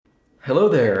Hello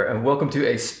there, and welcome to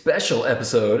a special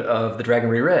episode of The Dragon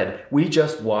Reread. We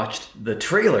just watched the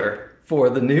trailer for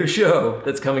the new show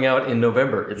that's coming out in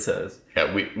November, it says.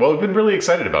 Yeah, we've been really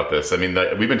excited about this. I mean,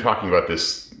 we've been talking about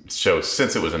this show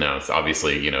since it was announced.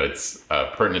 Obviously, it's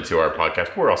pertinent to our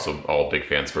podcast. We're also all big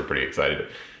fans. We're pretty excited.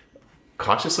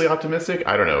 Cautiously optimistic?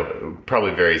 I don't know. Probably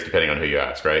varies depending on who you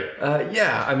ask, right?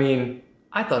 Yeah, I mean,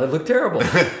 I thought it looked terrible.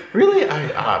 Really?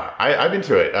 I'm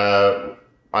into it.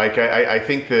 I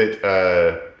think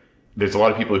that there's a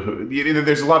lot of people who...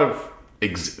 There's a lot of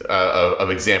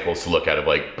examples to look at of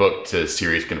like book to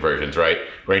series conversions, right?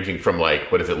 Ranging from like,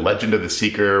 what is it, Legend of the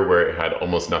Seeker, where it had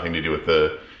almost nothing to do with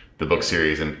the book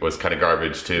series and was kind of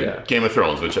garbage, to Game of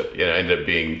Thrones, which ended up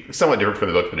being somewhat different from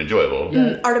the book but enjoyable.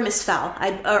 Artemis Fowl.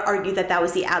 I'd argue that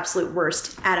was the absolute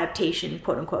worst adaptation,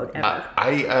 quote unquote, ever.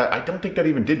 I don't think that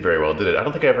even did very well, did it? I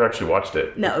don't think I ever actually watched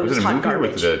it. No, it was it a hot movie garbage.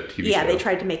 Or was it a TV show? They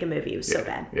tried to make a movie. It was so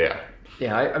bad.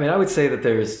 Yeah, I mean, I would say that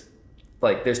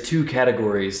there's two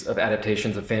categories of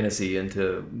adaptations of fantasy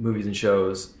into movies and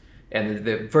shows. And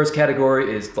the first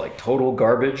category is like total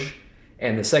garbage.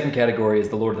 And the second category is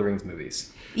the Lord of the Rings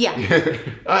movies. Yeah.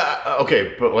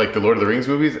 Okay, but like the Lord of the Rings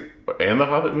movies and the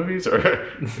Hobbit movies? Or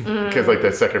because like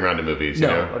the second round of movies,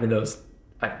 I mean those...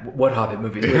 what Hobbit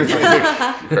movies?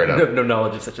 Fair enough. No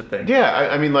knowledge of such a thing. Yeah,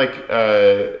 I mean, like,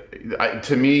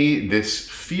 to me, this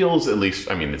feels, at least,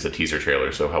 I mean, it's a teaser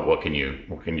trailer, so what can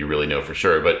you really know for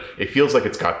sure? But it feels like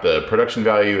it's got the production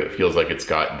value. It feels like it's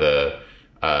got the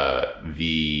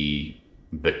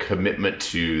commitment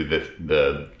to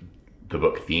the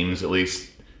book themes, at least,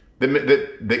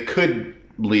 that could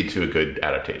lead to a good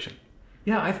adaptation.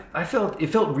 Yeah, I felt it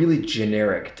felt really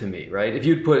generic to me, right? If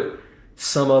you'd put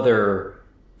some other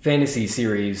fantasy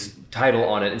series title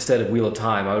on it instead of Wheel of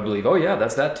Time, I would believe, oh yeah,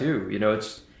 that's that too.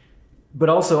 But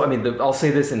also, I mean, I'll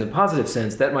say this in the positive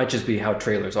sense, that might just be how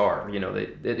trailers are.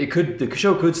 The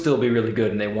show could still be really good,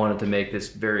 and they wanted to make this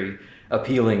very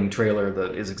appealing trailer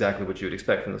that is exactly what you would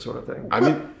expect from this sort of thing.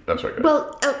 I'm sorry.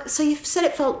 Go ahead. So you've said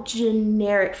it felt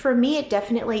generic. For me, it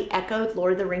definitely echoed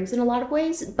Lord of the Rings in a lot of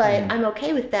ways, but I'm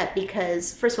okay with that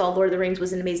because, first of all, Lord of the Rings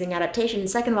was an amazing adaptation, and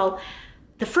second of all,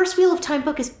 the first Wheel of Time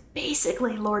book is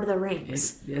basically Lord of the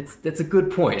Rings. That's a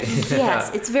good point.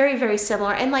 Yes, it's very, very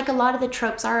similar. And like a lot of the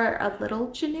tropes are a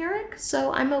little generic,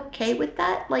 so I'm okay with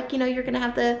that. Like, you're going to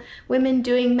have the women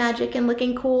doing magic and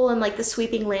looking cool and like the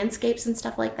sweeping landscapes and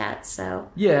stuff like that, so.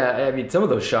 Yeah, I mean, some of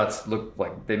those shots look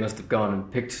like they must have gone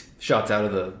and picked shots out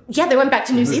of the... Yeah, they went back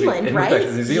to New Zealand, right? Went back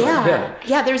to New Zealand,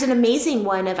 yeah, there's an amazing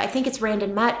one of, I think it's Rand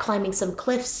and Matt climbing some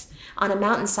cliffs on a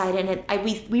mountainside,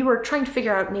 and we were trying to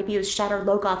figure out, maybe it was Shadow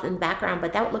Logoth in the background,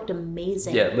 but that looked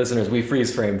amazing. Yeah, listeners, we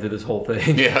freeze framed through this whole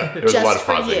thing. Yeah, it was just a lot of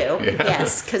for pausing. You,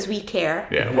 yes, because we care.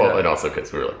 Yeah, well, and also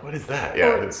because we were like, what is that?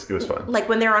 Yeah, it was fun. Like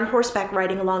when they're on horseback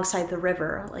riding alongside the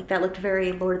river, like that looked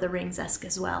very Lord of the Rings-esque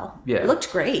as well. Yeah, it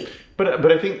looked great. But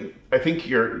I think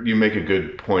you make a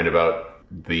good point about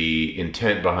the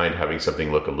intent behind having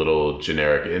something look a little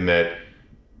generic, in that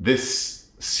this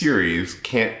series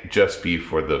can't just be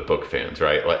for the book fans,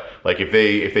 right? Like if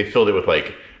they filled it with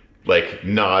like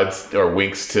nods or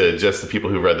winks to just the people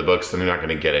who read the books, then they're not going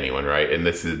to get anyone, right? And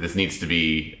this needs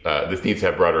to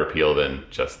have broader appeal than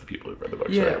just the people who read the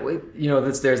books. Yeah, right?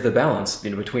 There's the balance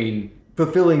between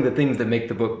fulfilling the things that make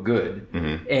the book good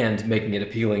and making it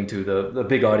appealing to the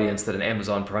big audience that an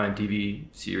Amazon Prime TV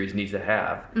series needs to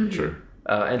have. Mm-hmm. Sure.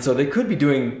 And so they could be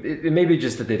doing it. May be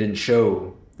just that they didn't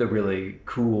show the really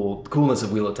coolness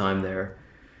of Wheel of Time there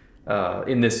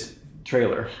in this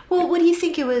trailer. Well, what do you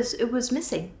think it was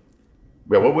missing?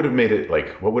 Yeah, what would have made it,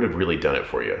 what would have really done it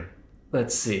for you?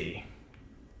 Let's see.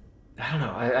 I don't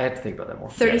know. I have to think about that more.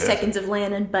 30 seconds of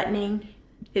Lan unbuttoning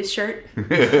his shirt.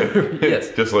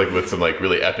 Yes. Just like with some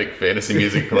really epic fantasy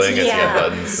music playing as he had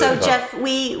buttons. So Jeff,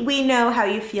 we know how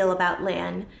you feel about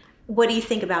Lan. What do you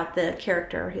think about the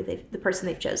character, the person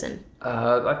they've chosen?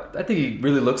 I think he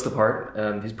really looks the part.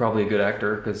 He's probably a good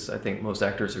actor, because I think most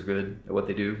actors are good at what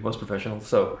they do, most professionals.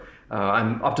 So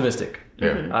I'm optimistic.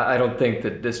 Yeah. I don't think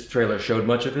that this trailer showed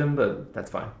much of him, but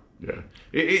that's fine. Yeah,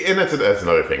 and that's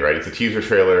another thing, right? It's a teaser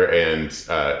trailer, and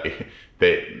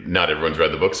not everyone's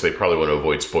read the book, so they probably want to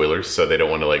avoid spoilers. So they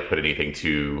don't want to put anything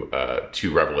too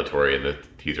revelatory in the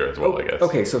teaser as well, I guess.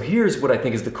 Okay, so here's what I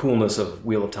think is the coolness of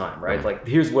Wheel of Time, right? Mm-hmm.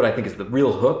 Here's what I think is the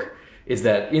real hook, is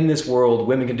that in this world,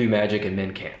 women can do magic and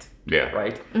men can't. Yeah.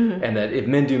 Right? Mm-hmm. And that if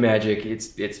men do magic,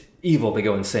 it's evil, they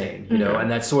go insane, know?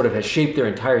 And that sort of has shaped their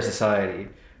entire society,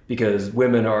 because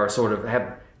women are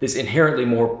have this inherently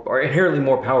more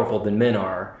powerful than men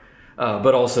are,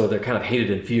 but also they're kind of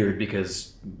hated and feared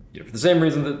because, for the same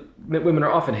reason that women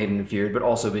are often hated and feared, but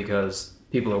also because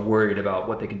people are worried about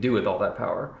what they can do with all that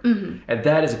power. And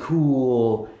that is a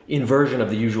cool inversion of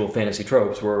the usual fantasy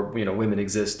tropes where, you know, women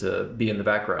exist to be in the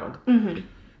background.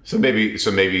 So maybe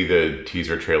the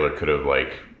teaser trailer could have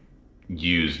like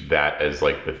used that as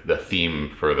like the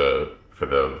theme for the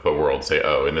world. Say,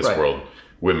 oh, in this world,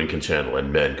 women can channel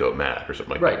and men go mad or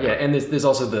something like that. Right, yeah. And there's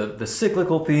also the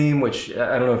cyclical theme, which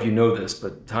I don't know if you know this,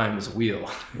 but time is a wheel.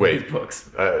 Wait. In these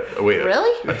books. Wait.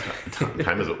 Really?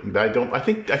 Time is I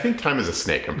think time is a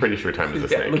snake. I'm pretty sure time is a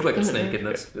snake. It looks like a snake in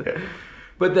this.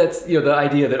 But that's, you know, the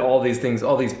idea that all these things,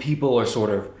 all these people are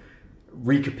sort of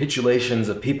recapitulations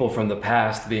of people from the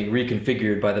past being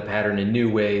reconfigured by the pattern in new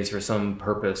ways for some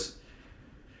purpose.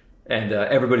 And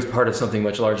everybody's part of something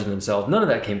much larger than themselves. None of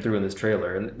that came through in this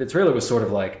trailer. And the trailer was sort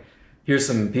of like, here's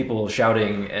some people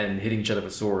shouting and hitting each other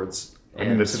with swords.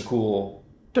 And I mean, some cool...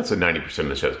 That's what 90% of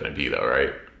the show's going to be, though,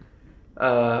 right?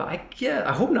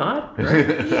 I hope not. Right?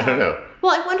 I don't know.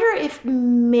 Well, I wonder if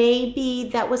maybe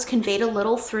that was conveyed a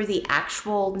little through the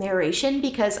actual narration,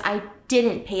 because I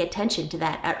didn't pay attention to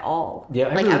that at all. Yeah,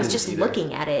 I was just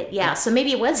looking at it. Yeah, so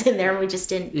maybe it was in there and we just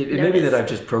didn't It may be that I've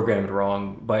just programmed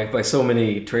wrong by so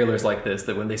many trailers like this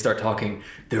that when they start talking,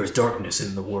 there's darkness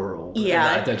in the world.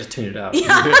 Yeah. I just tune it out.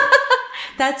 Yeah.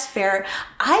 That's fair.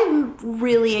 I'm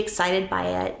really excited by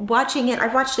it. Watching it,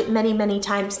 I've watched it many, many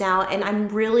times now, and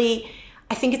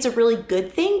I think it's a really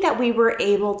good thing that we were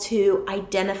able to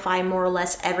identify more or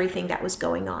less everything that was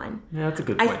going on. Yeah, that's a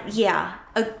good point.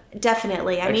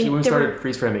 Definitely. Actually, when we started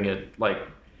freeze framing it, like,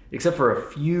 except for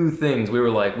a few things, we were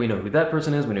like, we know who that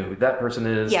person is, we know who that person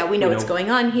is. Yeah, we know what's going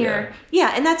on here.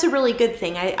 Yeah, and that's a really good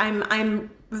thing. I'm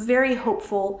very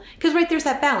hopeful, because there's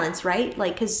that balance, right?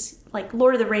 Like, because like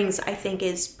Lord of the Rings, I think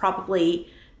is probably,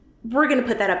 we're going to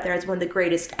put that up there as one of the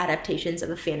greatest adaptations of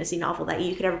a fantasy novel that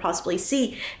you could ever possibly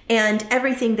see. And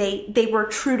everything, they were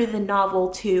true to the novel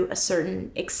to a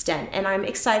certain extent. And I'm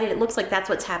excited. It looks like that's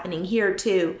what's happening here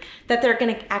too, that they're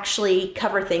going to actually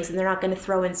cover things and they're not going to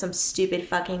throw in some stupid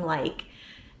fucking like,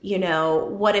 you know,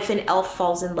 what if an elf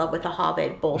falls in love with a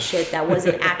hobbit bullshit that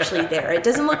wasn't actually there. It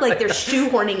doesn't look like they're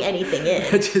shoehorning anything in.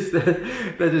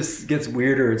 That just gets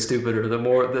weirder and stupider the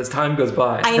more as time goes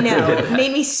by. I know. It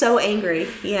made me so angry.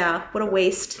 Yeah, what a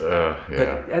waste. Yeah.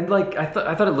 But, and like I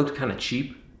thought it looked kind of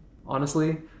cheap,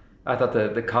 honestly. I thought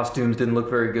the costumes didn't look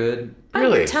very good. Really?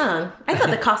 Bite your tongue. I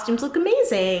thought the costumes looked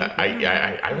amazing.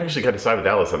 I actually got to side with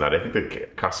Alice on that. I think the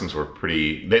costumes were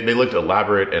pretty. They looked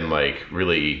elaborate and like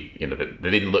really, you know,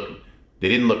 they didn't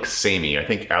look samey. I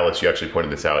think Alice, you actually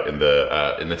pointed this out in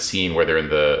the scene where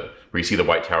where you see the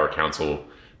White Tower Council.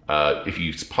 If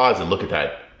you pause and look at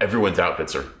that, everyone's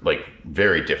outfits are like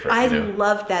very different. I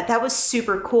loved that. That was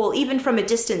super cool, even from a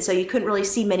distance. So you couldn't really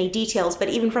see many details, but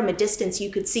even from a distance, you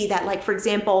could see that, like, for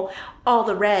example, all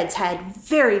the Reds had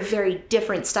very, very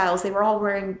different styles. They were all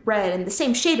wearing red and the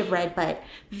same shade of red, but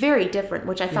very different,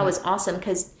 which I thought was awesome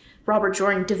because Robert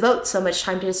Jordan devotes so much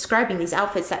time to describing these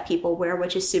outfits that people wear,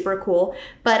 which is super cool.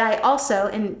 But I also,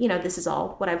 and you know, this is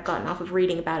all what I've gotten off of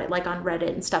reading about it, like on Reddit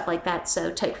and stuff like that,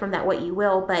 so take from that what you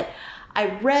will, but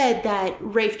I read that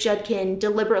Rafe Judkin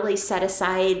deliberately set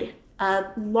aside a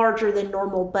larger than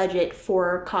normal budget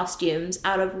for costumes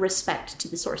out of respect to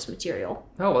the source material.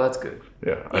 Oh, well, that's good.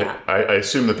 Yeah. I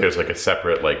assume that there's like a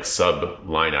separate like sub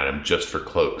line item just for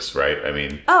cloaks, right? I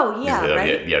mean,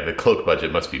 right? Yeah, the cloak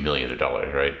budget must be millions of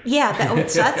dollars, right? Yeah,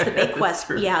 so that's the big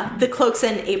question. Yeah, the cloaks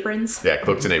and aprons. Yeah,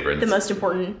 cloaks and aprons. The most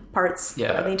important parts of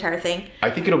the entire thing. I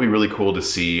think it'll be really cool to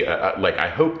see, I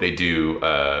hope they do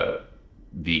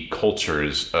the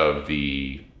cultures of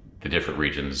the different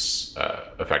regions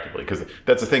effectively, because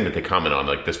that's the thing that they comment on,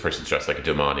 like this person's dressed like a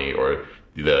Domani or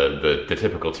the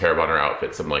typical Terravana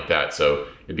outfit, something like that. So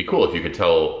it'd be cool if you could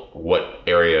tell what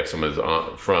area someone's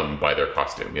from by their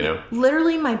costume, you know?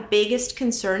 Literally my biggest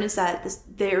concern is that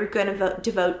they're going to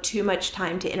devote too much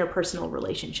time to interpersonal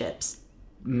relationships.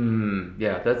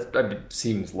 Yeah, that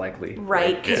seems likely,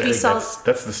 right? Because we saw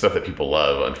that's the stuff that people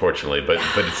love, unfortunately. But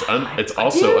it's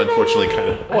also unfortunately kind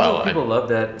of I don't think people love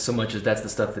that so much as that's the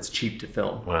stuff that's cheap to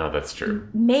film. Wow, that's true.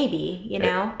 Maybe, you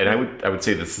know. And I would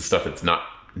say that's the stuff that's not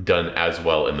done as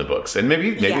well in the books, and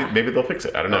maybe they'll fix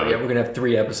it. I don't know. Yeah, we're gonna have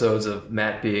 3 episodes of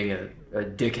Matt being a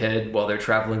dickhead while they're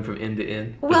traveling from inn to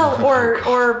inn. Well,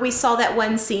 or we saw that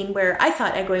one scene where I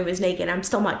thought Egwene was naked. I'm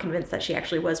still not convinced that she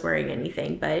actually was wearing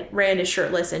anything, but Rand is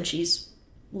shirtless and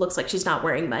looks like she's not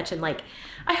wearing much. And like,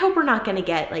 I hope we're not going to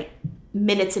get like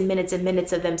minutes and minutes and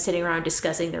minutes of them sitting around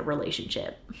discussing their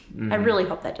relationship. I really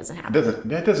hope that doesn't happen.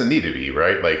 That doesn't need to be,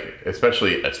 right? Like,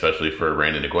 especially for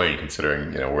Rand and Egwene,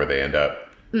 considering, you know, where they end up.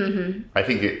 Mm-hmm. I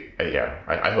think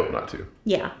I hope not to.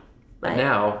 Yeah. But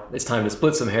now it's time to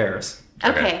split some hairs.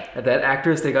 Okay. That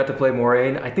actress they got to play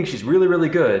Moraine, I think she's really, really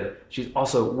good. She's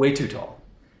also way too tall.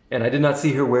 And I did not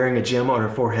see her wearing a gem on her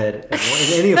forehead in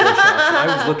any of those shots.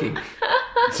 I was looking.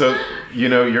 So,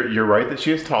 you're right that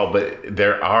she is tall, but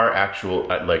there are actual,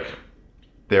 are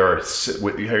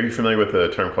you familiar with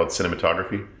the term called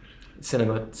cinematography?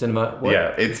 Cinema, what?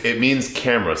 Yeah, it means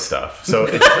camera stuff. So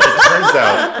it turns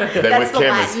out that with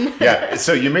cameras, Latin. yeah.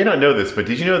 So you may not know this, but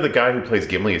did you know the guy who plays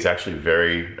Gimli is actually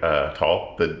very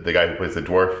tall? The guy who plays the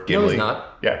dwarf Gimli. No, he's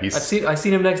not. Yeah, I've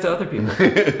seen him next to other people.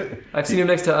 I've seen him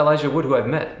next to Elijah Wood, who I've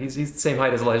met. He's the same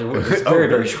height as Elijah Wood. He's very,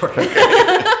 very short.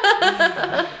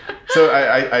 So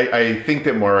I think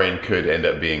that Moraine could end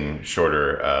up being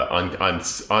shorter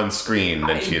on screen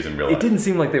than she is in real life. It didn't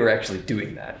seem like they were actually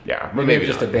doing that. Yeah, maybe maybe they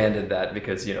just not. abandoned that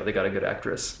because they got a good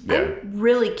actress. Yeah. I'm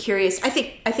really curious. I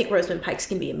think Rosamund Pike's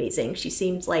can be amazing. She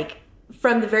seems like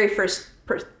from the very first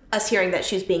us hearing that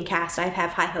she's being cast, I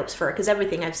have high hopes for her because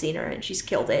everything I've seen her and she's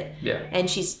killed it. Yeah, and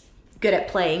she's good at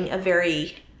playing a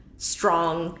very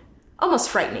strong, almost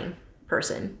frightening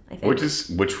person, I think. Which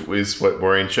is what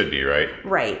Moraine should be, right?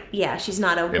 Right. Yeah, she's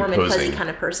not a warm and fuzzy kind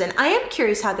of person. I am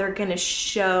curious how they're going to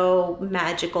show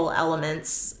magical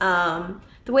elements. The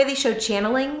way they showed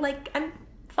channeling, I'm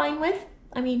fine with.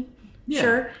 I mean,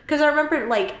 sure. Because I remember,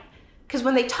 because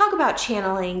when they talk about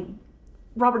channeling,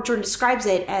 Robert Jordan describes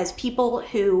it as people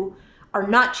who are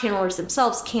not channelers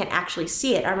themselves can't actually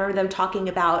see it. I remember them talking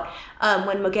about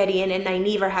when Moghedien and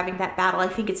Nynaeve are having that battle. I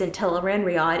think it's in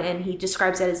Tel'aran'rhiod, and he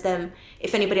describes it as them,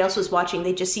 if anybody else was watching,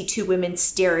 they just see two women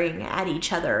staring at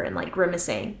each other and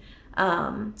grimacing.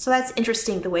 So that's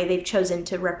interesting the way they've chosen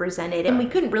to represent it. And we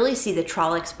couldn't really see the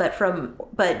Trollocs,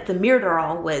 but the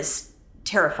Myrdharl was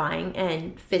terrifying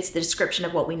and fits the description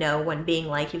of what we know when being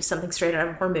he was something straight out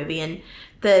of a horror movie. And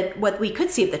what we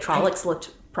could see of the Trollocs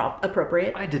looked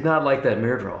appropriate. I did not like that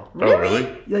Myrdharl. Oh, really?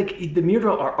 The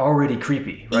Myrdharl are already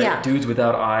creepy, right? Yeah. Dudes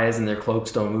without eyes and their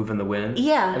cloaks don't move in the wind.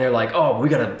 Yeah. And they're like, oh, we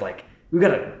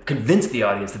gotta convince the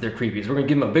audience that they're creepy. So we're gonna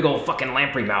give them a big old fucking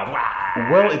lamprey mouth. Wah!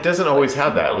 Well, it doesn't always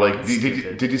have that.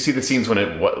 stupid. Did you see the scenes when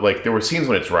there were scenes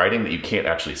when it's writing that you can't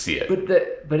actually see it.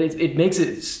 But it makes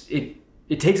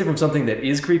it takes it from something that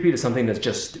is creepy to something that's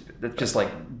just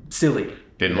silly.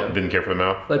 Didn't care for the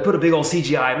mouth. Put a big old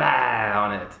CGI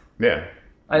on it. Yeah.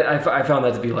 I found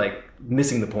that to be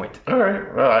missing the point. All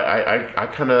right. Well, I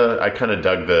kind of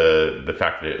dug the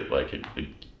fact that it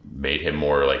made him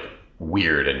more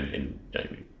weird and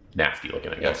nasty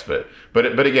looking, I guess. But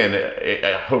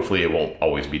again, hopefully it won't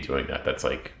always be doing that. That's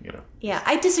Yeah,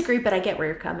 I disagree, but I get where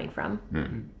you're coming from.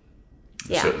 Mm-hmm.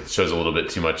 Yeah. So it shows a little bit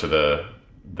too much of the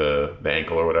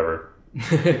ankle or whatever.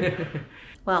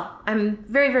 Well, I'm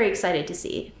very, very excited to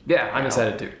see. Yeah, I'm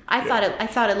excited too. I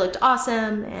thought it looked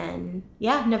awesome, and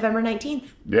November 19th.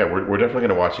 Yeah, we're definitely going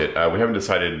to watch it. We haven't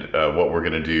decided what we're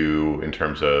going to do in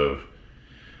terms of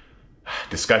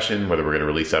discussion, whether we're going to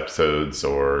release episodes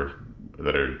or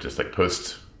that are just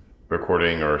post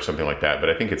recording or something like that. But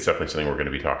I think it's definitely something we're going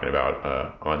to be talking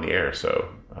about on the air. So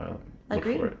look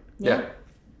Agreed. for it. Yeah.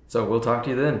 So we'll talk to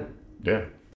you then. Yeah.